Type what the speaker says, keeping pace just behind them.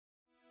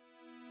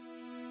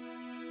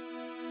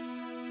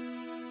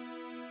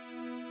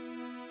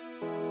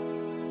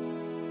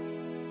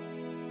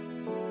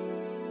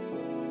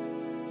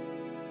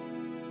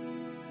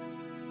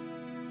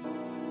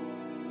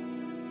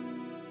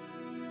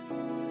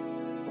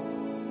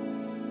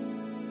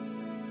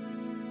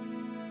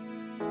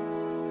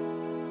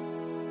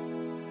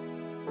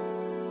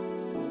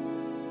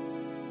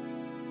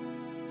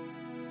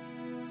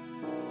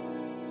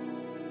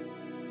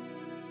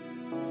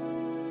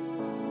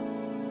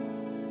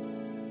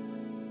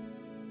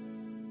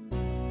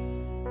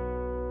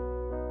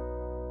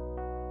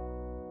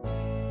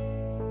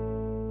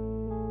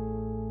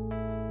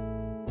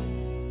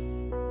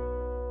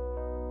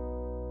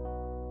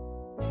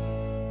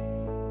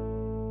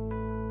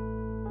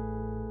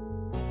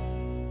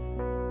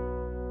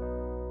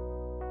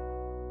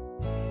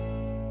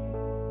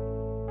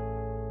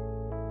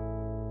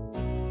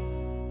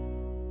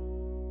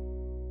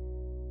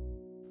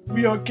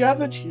We are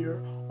gathered here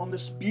on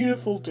this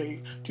beautiful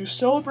day to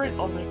celebrate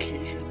on the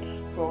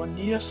occasion for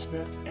Nia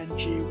Smith and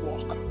Jay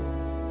Walker.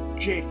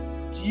 Jay,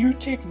 do you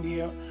take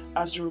Nia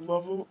as your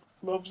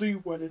lovely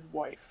wedded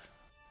wife?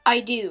 I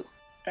do.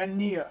 And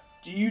Nia,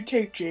 do you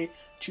take Jay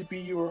to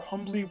be your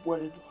humbly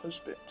wedded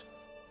husband?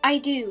 I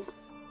do.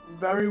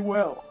 Very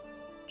well.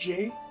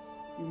 Jay,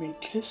 you may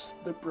kiss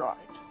the bride.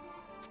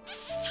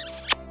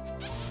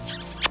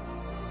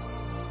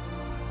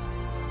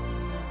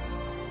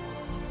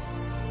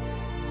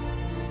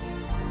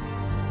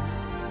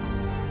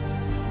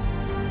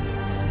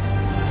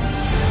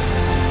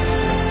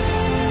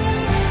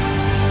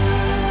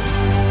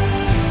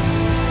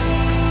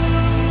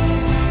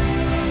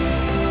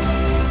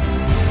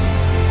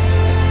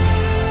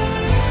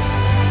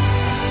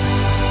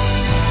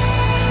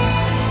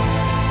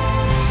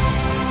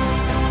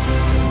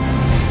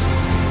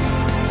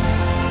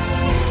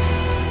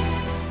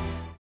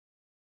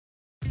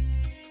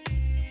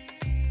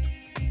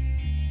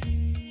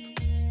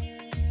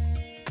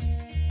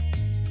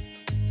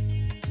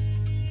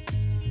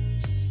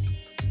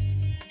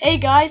 Hey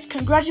guys,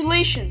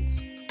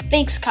 congratulations!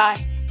 Thanks,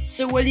 Kai.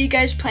 So what are you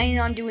guys planning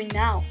on doing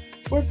now?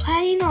 We're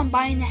planning on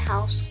buying a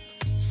house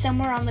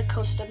somewhere on the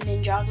coast of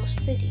Ninjago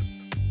City.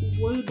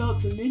 What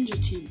about the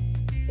ninja team?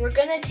 We're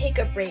gonna take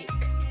a break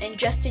and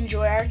just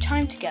enjoy our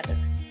time together.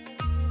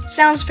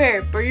 Sounds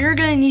fair, but you're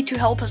gonna need to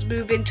help us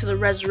move into the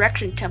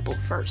Resurrection Temple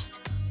first.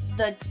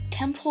 The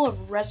Temple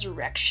of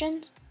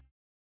Resurrection?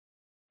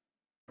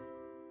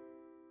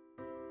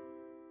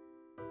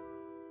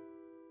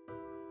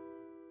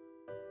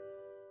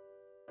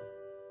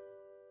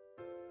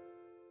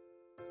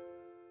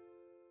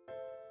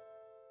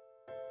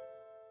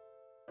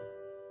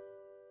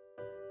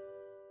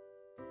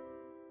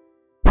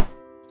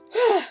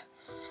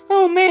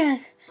 Oh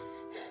man,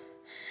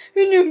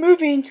 who knew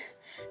moving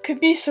could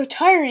be so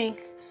tiring?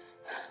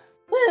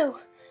 Woo!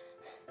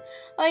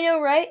 I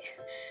know, right?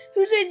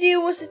 Whose idea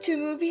was it to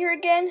move here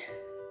again?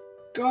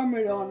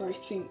 Garmadon, I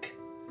think.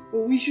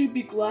 But we should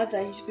be glad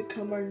that he's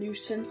become our new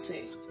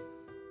sensei.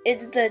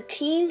 Is the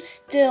team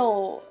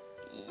still,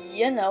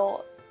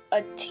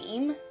 a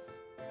team?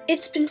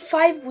 It's been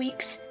 5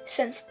 weeks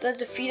since the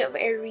defeat of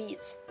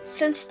Ares.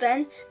 Since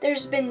then,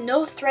 there's been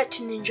no threat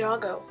to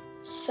Ninjago.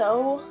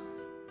 So,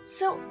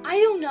 I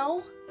don't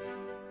know.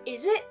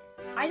 Is it?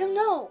 I don't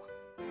know.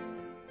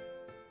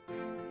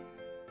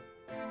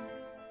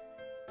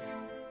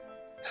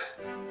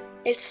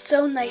 It's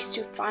so nice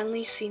to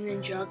finally see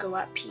Ninjago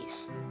at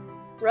peace.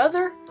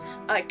 Brother,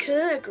 I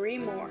couldn't agree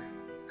more.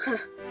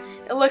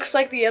 It looks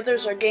like the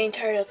others are getting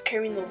tired of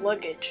carrying the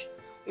luggage.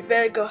 We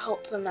better go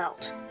help them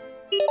out.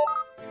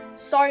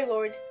 Sorry,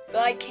 Lord,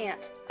 but I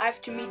can't. I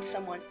have to meet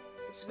someone.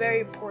 It's very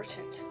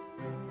important.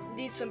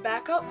 Need some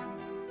backup?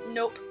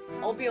 Nope,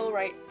 I'll be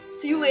alright.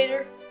 See you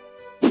later.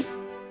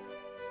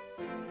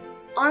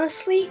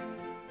 Honestly,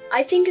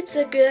 I think it's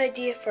a good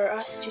idea for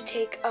us to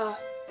take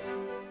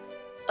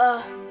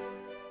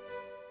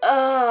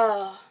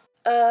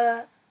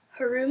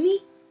Harumi?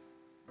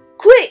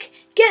 Quick,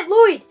 get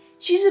Lloyd!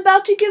 She's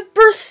about to give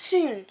birth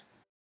soon!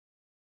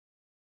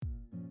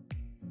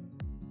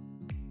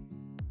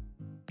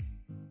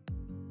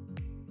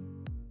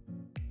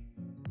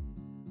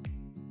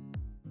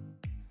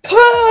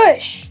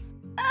 Push!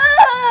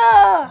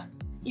 Ah!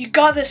 You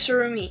got this,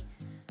 Harumi.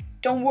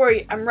 Don't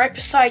worry, I'm right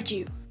beside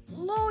you.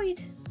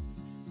 Lloyd,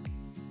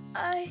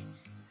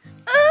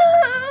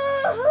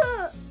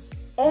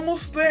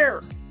 Almost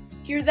there!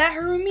 Hear that,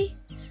 Harumi?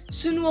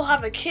 Soon we'll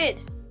have a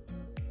kid.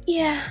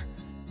 Yeah.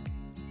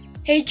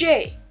 Hey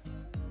Jay,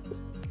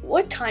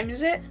 what time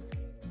is it?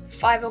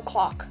 5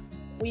 o'clock.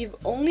 We've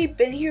only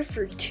been here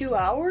for 2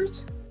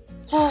 hours?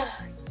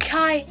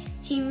 Kai,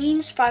 he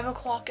means 5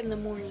 o'clock in the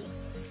morning.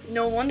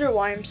 No wonder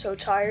why I'm so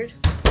tired.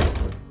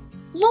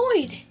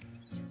 Lloyd!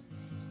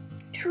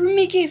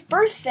 Harumi gave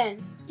birth then.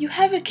 You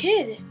have a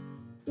kid.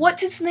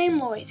 What's its name,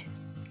 Lloyd?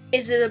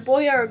 Is it a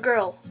boy or a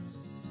girl?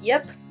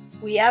 Yep,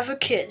 we have a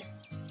kid.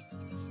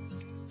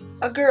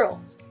 A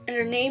girl, and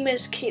her name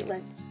is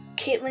Caitlin.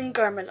 Caitlin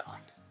Garmadon.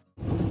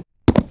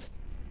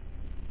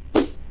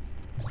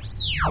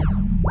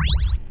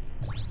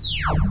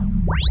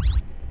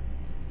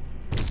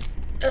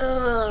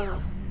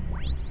 Ugh.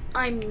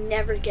 I'm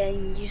never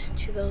getting used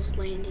to those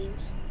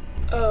landings.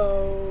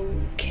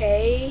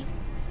 Okay.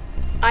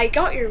 I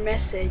got your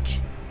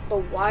message,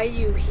 but why are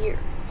you here?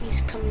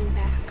 He's coming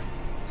back.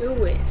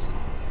 Who is?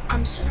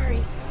 I'm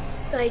sorry,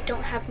 but I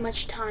don't have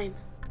much time.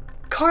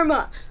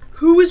 Karma!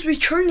 Who is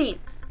returning?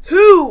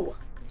 Who?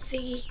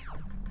 The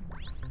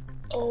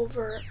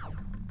Overlord.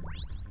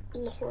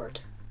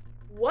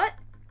 What?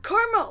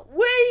 Karma,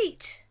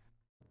 wait!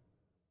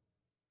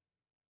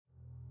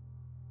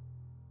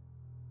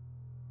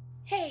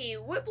 Hey,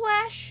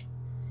 Whiplash,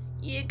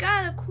 you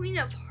got a Queen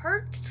of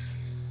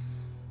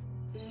Hearts?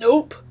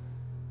 Nope.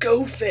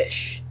 Go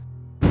fish.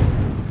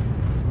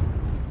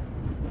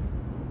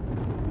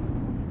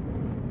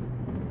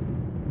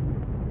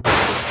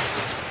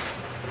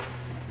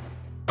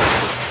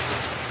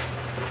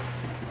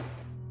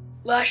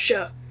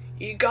 Lasha,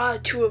 You got a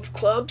two of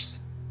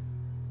clubs?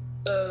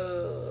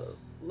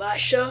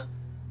 Lasha?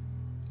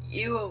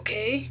 You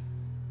okay?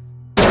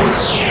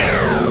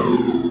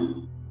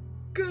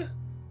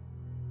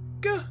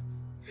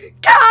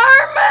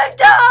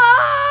 Garmadon!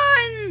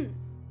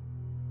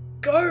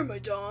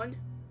 Garmadon?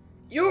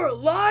 You're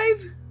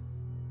alive?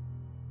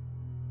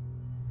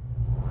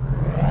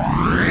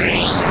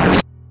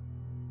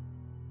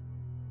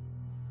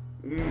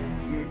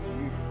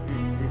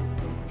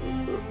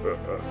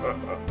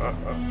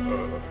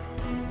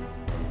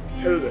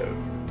 Hello,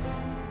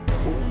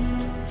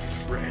 old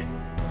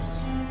friends.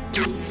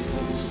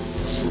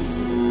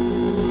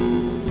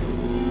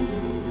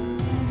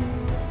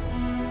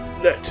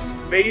 Let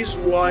Phase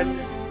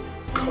 1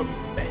 commence.